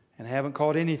and haven't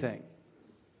caught anything.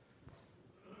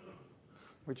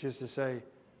 Which is to say,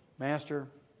 Master,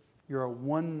 you're a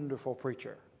wonderful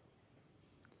preacher,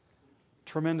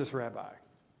 tremendous rabbi,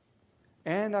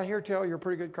 and I hear tell you're a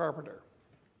pretty good carpenter.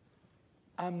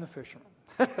 I'm the fisherman.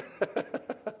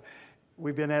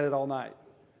 We've been at it all night.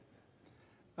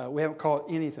 We haven't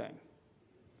caught anything.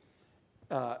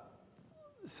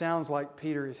 Sounds like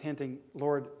Peter is hinting,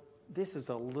 Lord, this is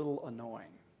a little annoying.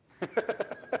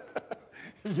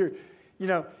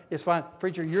 It's fine.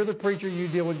 Preacher, you're the preacher. You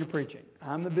deal with your preaching.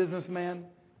 I'm the businessman.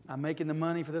 I'm making the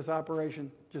money for this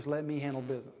operation. Just let me handle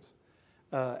business.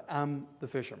 I'm the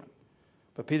fisherman.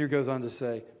 But Peter goes on to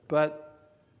say, but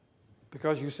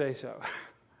because you say so,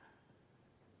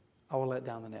 I will let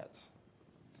down the nets.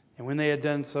 And when they had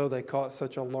done so, they caught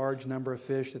such a large number of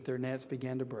fish that their nets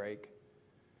began to break.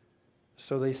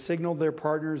 So they signaled their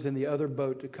partners in the other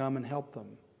boat to come and help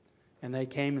them. And they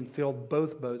came and filled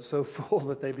both boats so full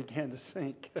that they began to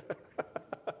sink.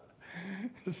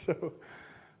 So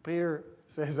Peter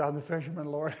says, I'm the fisherman,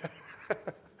 Lord.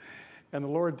 And the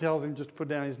Lord tells him just to put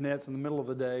down his nets in the middle of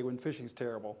the day when fishing's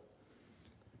terrible.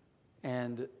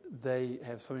 And they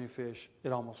have so many fish,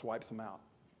 it almost wipes them out.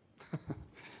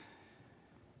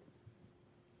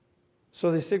 So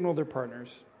they signaled their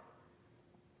partners,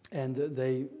 and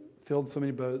they filled so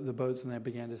many the boats, and they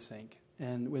began to sink.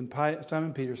 And when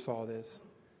Simon Peter saw this,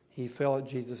 he fell at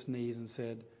Jesus' knees and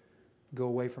said, Go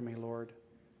away from me, Lord.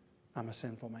 I'm a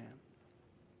sinful man.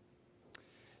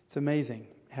 It's amazing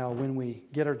how when we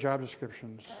get our job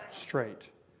descriptions straight,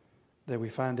 that we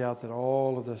find out that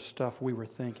all of the stuff we were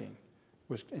thinking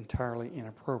was entirely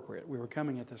inappropriate. We were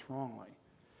coming at this wrongly.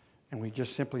 And we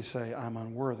just simply say, I'm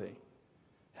unworthy.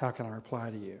 How can I reply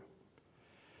to you?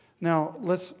 Now,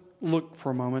 let's look for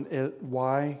a moment at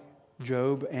why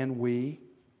Job and we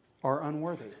are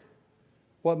unworthy.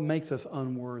 What makes us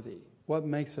unworthy? What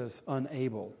makes us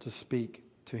unable to speak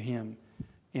to him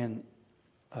in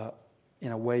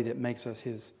a way that makes us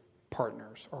his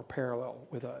partners or parallel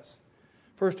with us?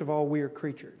 First of all, we are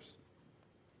creatures.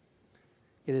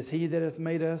 It is he that hath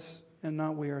made us and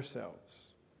not we ourselves.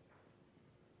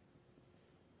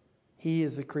 He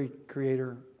is the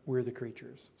creator, we're the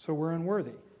creatures. So we're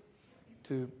unworthy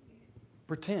to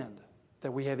pretend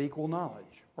that we have equal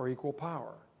knowledge or equal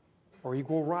power or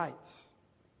equal rights.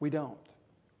 We don't.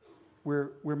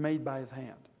 We're made by his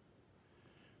hand.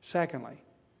 Secondly,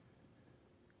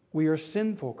 we are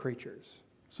sinful creatures.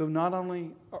 So not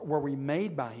only were we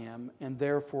made by him, and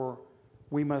therefore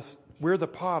we're the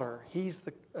potter, he's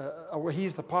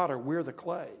the potter, we're the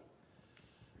clay.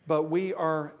 But we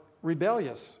are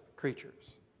rebellious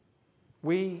creatures.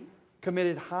 We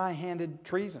committed high-handed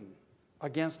treason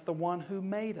against the one who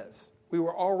made us. We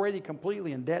were already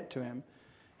completely in debt to him,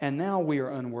 and now we are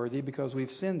unworthy because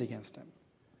we've sinned against him.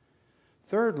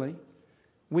 Thirdly,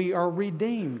 we are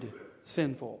redeemed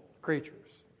sinful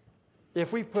creatures.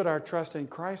 If we've put our trust in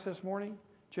Christ this morning,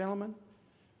 gentlemen,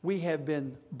 we have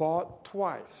been bought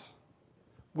twice.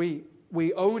 We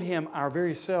owed him our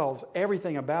very selves,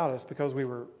 everything about us, because we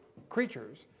were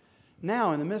creatures.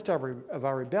 Now, in the midst of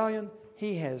our rebellion,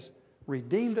 he has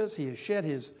redeemed us. He has shed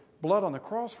his blood on the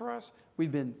cross for us.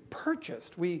 We've been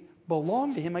purchased. We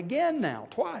belong to him again now,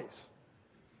 twice.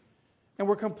 And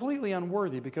we're completely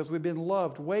unworthy because we've been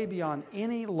loved way beyond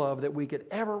any love that we could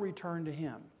ever return to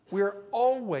him. We are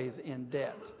always in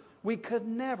debt. We could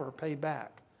never pay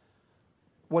back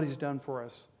what he's done for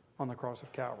us on the cross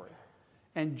of Calvary.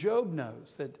 And Job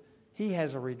knows that he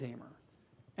has a Redeemer.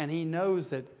 And he knows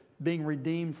that being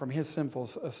redeemed from his sinful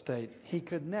estate, he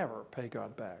could never pay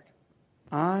God back.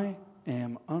 I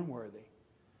am unworthy.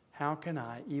 How can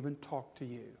I even talk to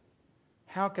you?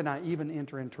 How can I even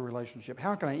enter into a relationship?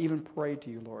 How can I even pray to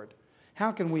you, Lord?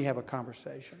 How can we have a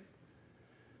conversation?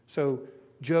 So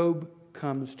Job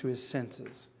comes to his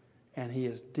senses, and he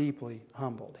is deeply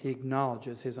humbled. He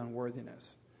acknowledges his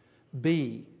unworthiness.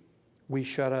 B, we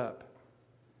shut up.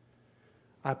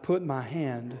 I put my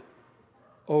hand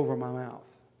over my mouth.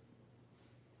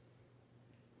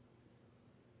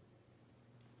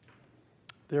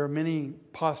 There are many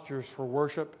postures for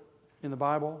worship in the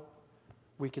Bible.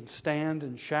 We can stand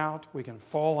and shout. We can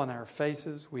fall on our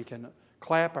faces. We can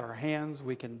clap our hands.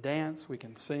 We can dance. We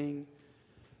can sing.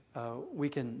 We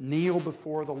can kneel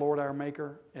before the Lord our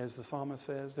Maker, as the psalmist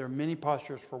says. There are many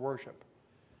postures for worship.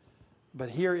 But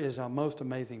here is a most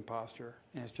amazing posture,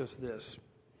 and it's just this.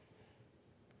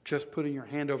 Just putting your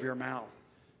hand over your mouth,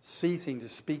 ceasing to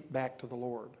speak back to the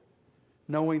Lord,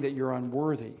 knowing that you're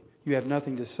unworthy. You have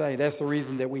nothing to say. That's the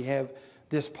reason that we have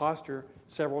this posture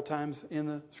several times in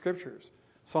the Scriptures.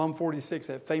 Psalm 46,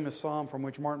 that famous psalm from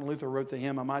which Martin Luther wrote the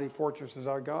hymn, "A Mighty Fortress is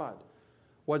Our God."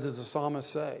 What does the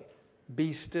psalmist say?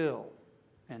 Be still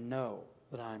and know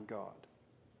that I am God.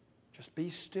 Just be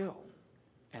still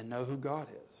and know who God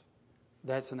is.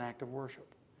 That's an act of worship.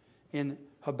 In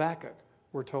Habakkuk,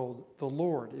 we're told the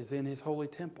Lord is in his holy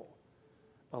temple.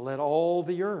 Let all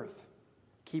the earth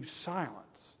keep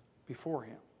silence before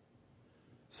him.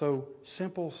 So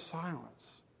simple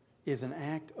silence is an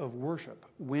act of worship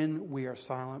when we are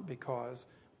silent, because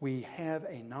we have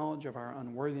a knowledge of our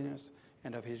unworthiness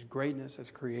and of his greatness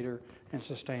as creator and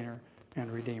sustainer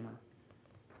and redeemer.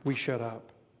 We shut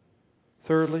up.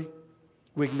 Thirdly,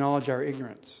 we acknowledge our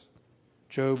ignorance.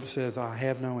 Job says, I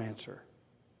have no answer.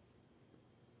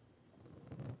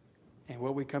 And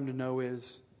what we come to know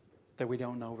is that we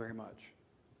don't know very much.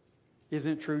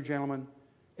 Isn't it true, gentlemen?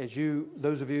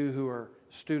 Those of you who are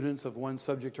students of one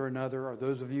subject or another, or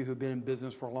those of you who've been in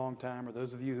business for a long time, or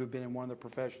those of you who've been in one of the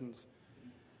professions,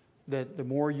 that the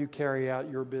more you carry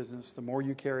out your business, the more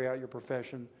you carry out your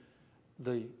profession,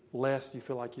 the less you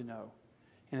feel like you know.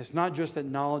 And it's not just that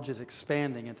knowledge is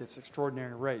expanding at this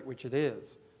extraordinary rate, which it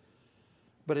is,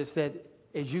 but it's that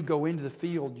as you go into the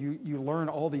field, you learn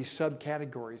all these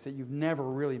subcategories that you've never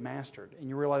really mastered. And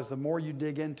you realize the more you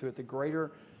dig into it,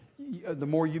 the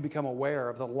more you become aware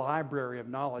of the library of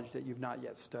knowledge that you've not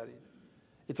yet studied.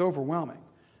 It's overwhelming.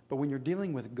 But when you're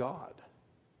dealing with God,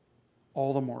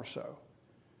 all the more so.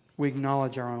 We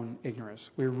acknowledge our own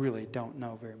ignorance. We really don't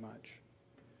know very much.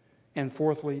 And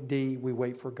fourthly, D, we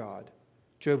wait for God.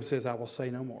 Job says, I will say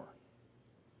no more.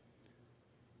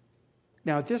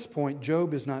 Now, at this point,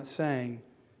 Job is not saying,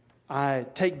 I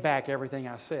take back everything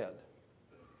I said.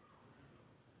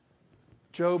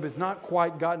 Job has not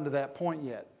quite gotten to that point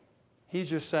yet. He's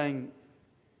just saying,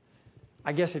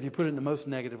 I guess if you put it in the most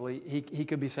negatively, he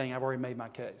could be saying, I've already made my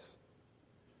case.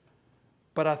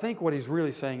 But I think what he's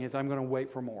really saying is, I'm going to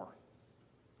wait for more.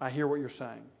 I hear what you're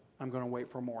saying. I'm going to wait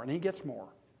for more. And he gets more.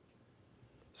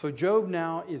 So Job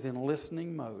now is in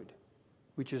listening mode,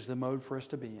 which is the mode for us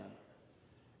to be in.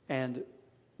 And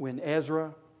when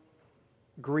Ezra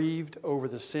grieved over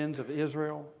the sins of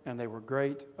Israel, and they were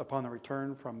great upon the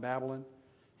return from Babylon,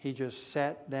 he just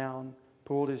sat down,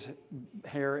 pulled his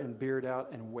hair and beard out,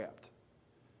 and wept,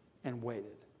 and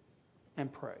waited,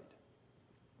 and prayed.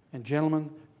 And gentlemen,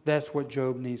 that's what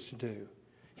Job needs to do.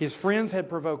 His friends had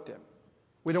provoked him.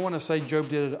 We don't want to say Job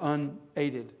did it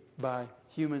unaided by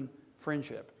human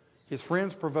friendship. His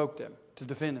friends provoked him to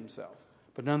defend himself.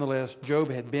 But nonetheless, Job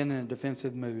had been in a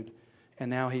defensive mood, and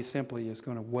now he simply is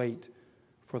going to wait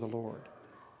for the Lord.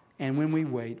 And when we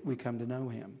wait, we come to know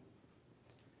him.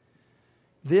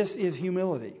 This is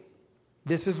humility.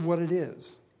 This is what it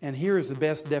is. And here is the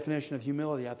best definition of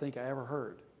humility I think I ever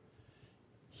heard.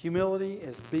 Humility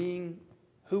is being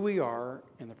who we are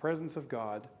in the presence of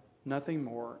God, nothing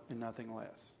more and nothing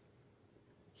less.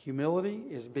 Humility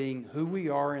is being who we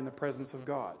are in the presence of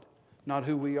God, not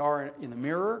who we are in the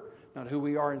mirror, not who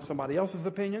we are in somebody else's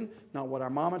opinion, not what our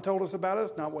mama told us about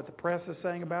us, not what the press is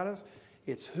saying about us.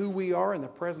 It's who we are in the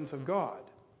presence of God.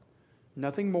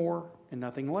 Nothing more and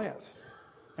nothing less.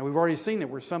 And we've already seen that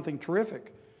we're something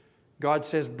terrific. God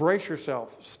says, brace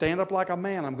yourself, stand up like a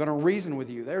man, I'm going to reason with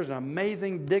you. There's an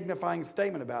amazing, dignifying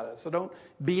statement about it. So don't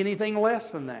be anything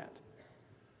less than that.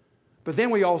 But then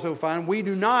we also find we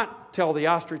do not tell the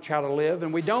ostrich how to live,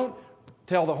 and we don't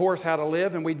tell the horse how to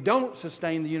live, and we don't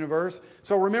sustain the universe.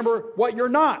 So remember what you're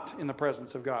not in the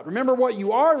presence of God. Remember what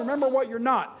you are, remember what you're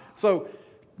not. So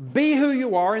Be who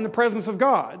you are in the presence of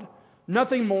God.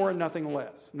 Nothing more and nothing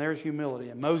less. And there's humility.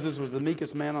 And Moses was the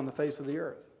meekest man on the face of the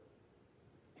earth.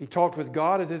 He talked with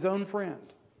God as his own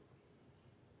friend.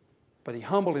 But he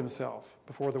humbled himself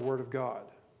before the Word of God.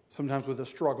 Sometimes with a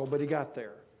struggle, but he got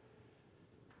there.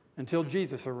 Until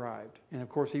Jesus arrived. And of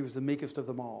course, he was the meekest of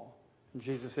them all. And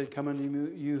Jesus said, come unto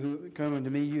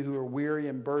me, you who are weary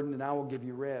and burdened, and I will give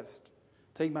you rest.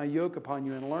 Take my yoke upon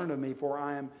you and learn of me, for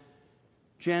I am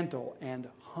gentle and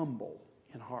humble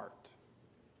in heart.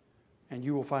 And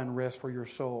you will find rest for your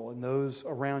soul. And those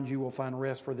around you will find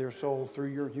rest for their souls through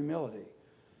your humility.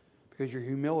 Because your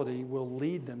humility will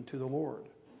lead them to the Lord.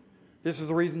 This is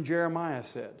the reason Jeremiah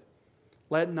said,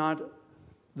 let not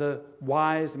the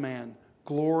wise man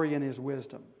glory in his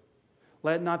wisdom.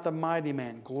 Let not the mighty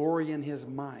man glory in his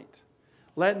might.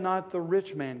 Let not the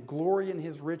rich man glory in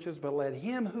his riches, but let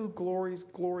him who glories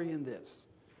glory in this,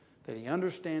 that he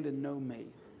understand and know me,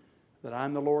 that I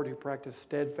am the Lord who practice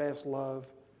steadfast love,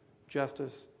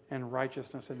 justice, and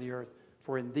righteousness in the earth.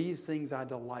 For in these things I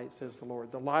delight, says the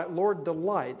Lord. The Lord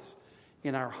delights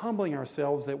in our humbling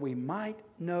ourselves that we might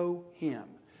know Him.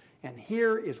 And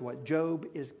here is what Job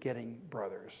is getting,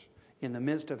 brothers, in the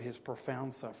midst of his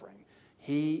profound suffering.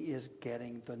 He is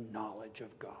getting the knowledge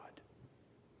of God.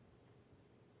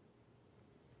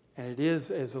 And it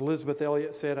is, as Elizabeth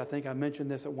Elliot said, I think I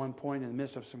mentioned this at one point, in the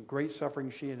midst of some great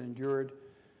suffering she had endured.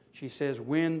 She says,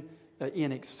 when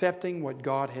in accepting what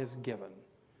God has given,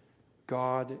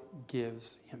 God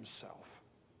gives Himself.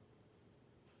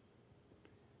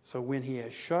 So when He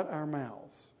has shut our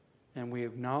mouths and we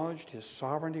acknowledged His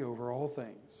sovereignty over all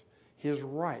things, His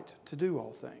right to do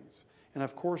all things, and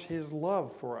of course His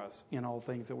love for us in all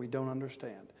things that we don't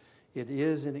understand, it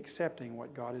is in accepting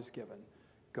what God has given,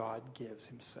 God gives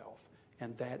Himself.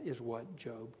 And that is what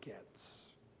Job gets.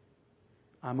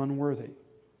 I'm unworthy.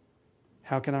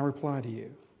 How can I reply to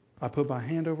you? I put my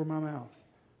hand over my mouth.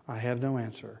 I have no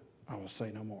answer. I will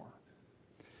say no more.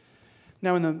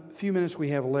 Now, in the few minutes we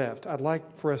have left, I'd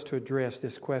like for us to address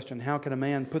this question. How can a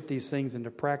man put these things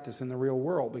into practice in the real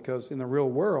world? Because in the real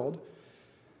world,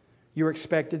 you're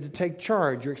expected to take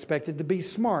charge. You're expected to be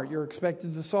smart. You're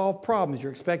expected to solve problems.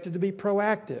 You're expected to be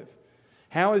proactive.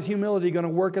 How is humility going to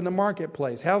work in the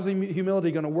marketplace? How's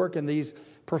humility going to work in these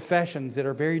professions that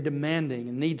are very demanding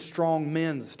and need strong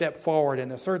men to step forward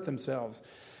and assert themselves?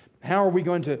 How are we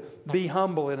going to be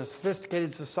humble in a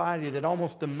sophisticated society that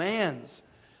almost demands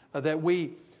that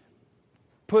we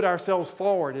put ourselves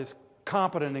forward as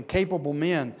competent and capable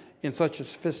men in such a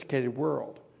sophisticated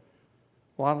world?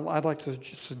 Well, I'd like to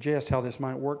suggest how this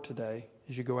might work today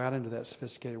as you go out into that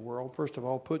sophisticated world. First of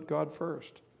all, put God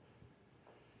first.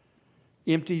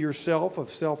 Empty yourself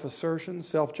of self-assertion,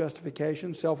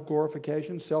 self-justification,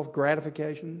 self-glorification,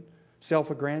 self-gratification,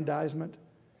 self-aggrandizement.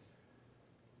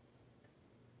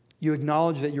 You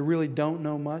acknowledge that you really don't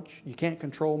know much, you can't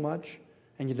control much,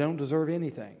 and you don't deserve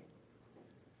anything.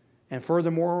 And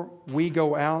furthermore, we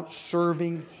go out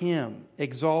serving Him,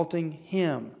 exalting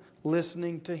Him,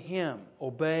 listening to Him,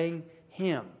 obeying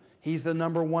Him. He's the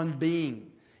number one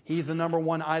being. He's the number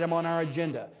one item on our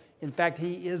agenda. In fact,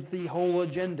 He is the whole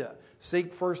agenda.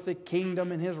 Seek first the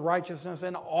kingdom and His righteousness,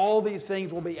 and all these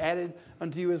things will be added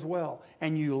unto you as well.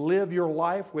 And you live your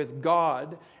life with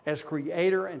God as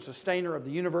creator and sustainer of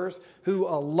the universe, who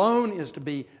alone is to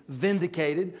be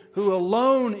vindicated, who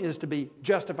alone is to be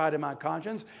justified in my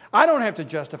conscience. I don't have to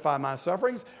justify my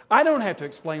sufferings. I don't have to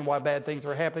explain why bad things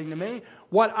are happening to me.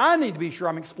 What I need to be sure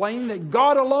I'm explaining, that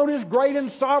God alone is great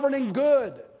and sovereign and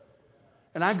good.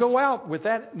 And I go out with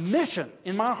that mission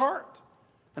in my heart.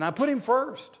 And I put Him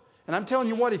first. And I'm telling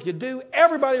you what, if you do,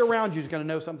 everybody around you is going to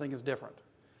know something is different.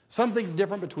 Something's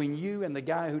different between you and the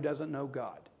guy who doesn't know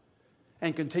God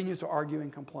and continues to argue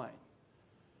and complain.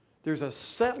 There's a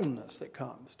settledness that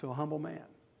comes to a humble man.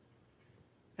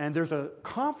 And there's a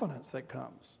confidence that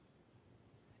comes.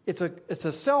 It's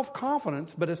a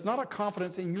self-confidence, but it's not a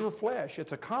confidence in your flesh.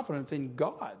 It's a confidence in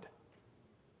God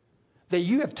that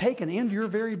you have taken into your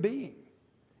very being.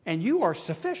 And you are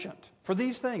sufficient for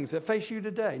these things that face you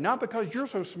today. Not because you're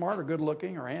so smart or good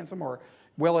looking or handsome or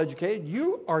well educated.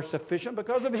 You are sufficient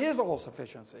because of His all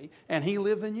sufficiency, and He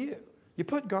lives in you. You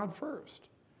put God first.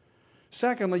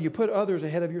 Secondly, you put others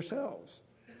ahead of yourselves.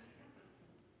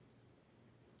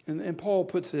 And Paul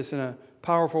puts this in a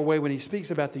powerful way when he speaks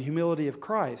about the humility of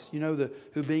Christ. You know,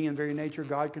 who being in very nature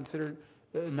God considered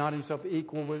not Himself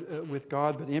equal with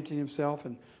God, but emptied Himself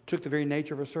and took the very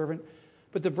nature of a servant.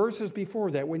 But the verses before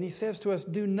that, when he says to us,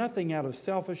 do nothing out of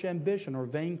selfish ambition or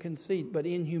vain conceit, but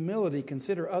in humility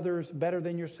consider others better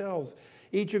than yourselves.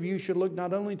 Each of you should look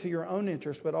not only to your own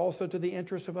interests, but also to the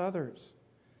interests of others.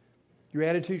 Your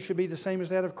attitude should be the same as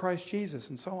that of Christ Jesus,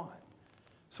 and so on.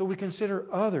 So we consider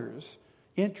others'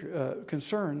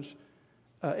 concerns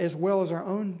as well as our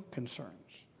own concerns.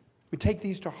 We take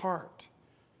these to heart.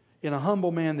 In a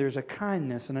humble man, there's a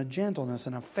kindness and a gentleness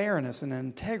and a fairness and an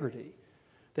integrity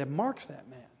that marks that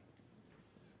man.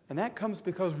 And that comes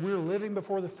because we're living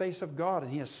before the face of God,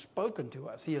 and He has spoken to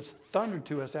us. He has thundered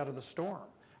to us out of the storm.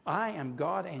 I am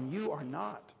God and you are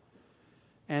not.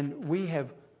 And we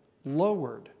have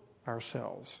lowered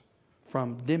ourselves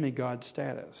from demigod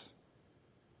status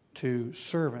to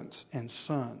servants and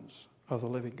sons of the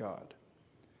living God.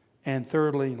 And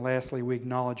thirdly and lastly, we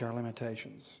acknowledge our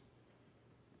limitations.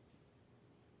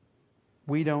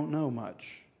 We don't know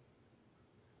much.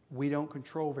 We don't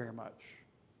control very much.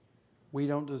 We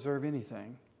don't deserve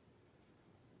anything.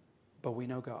 But we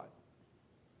know God.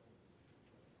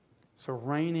 So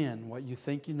rein in what you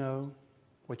think you know,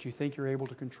 what you think you're able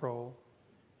to control,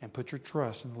 and put your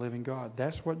trust in the living God.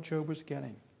 That's what Job was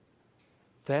getting.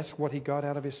 That's what he got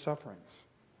out of his sufferings,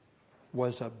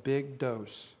 was a big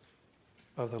dose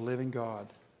of the living God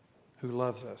who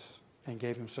loves us and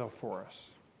gave Himself for us.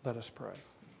 Let us pray.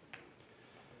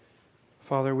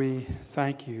 Father, we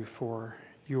thank You for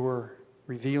Your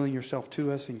revealing Yourself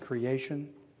to us in creation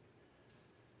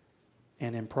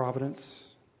and in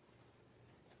providence,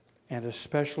 and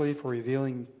especially for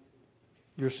revealing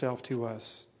Yourself to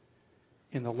us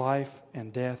in the life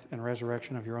and death and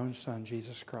resurrection of Your own Son,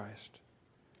 Jesus Christ.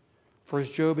 For as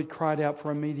Job had cried out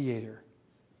for a mediator,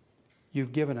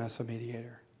 You've given us a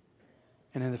mediator.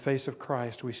 And in the face of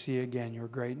Christ, we see again Your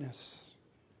greatness,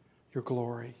 Your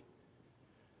glory,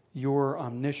 Your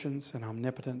omniscience and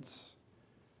omnipotence.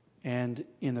 And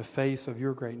in the face of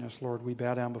Your greatness, Lord, we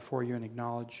bow down before You and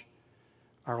acknowledge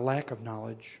our lack of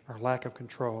knowledge, our lack of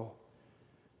control,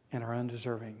 and our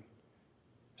undeserving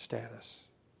status.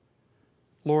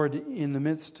 Lord, in the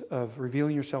midst of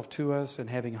revealing Yourself to us and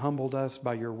having humbled us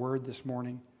by Your word this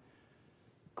morning,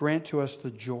 grant to us the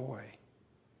joy,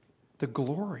 the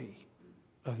glory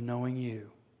of knowing You.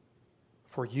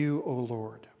 For You, O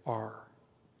Lord, are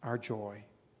our joy,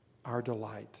 our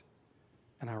delight,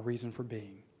 and our reason for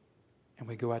being. And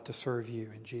we go out to serve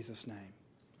You in Jesus' name.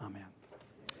 Amen.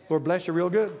 Lord bless you real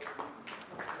good.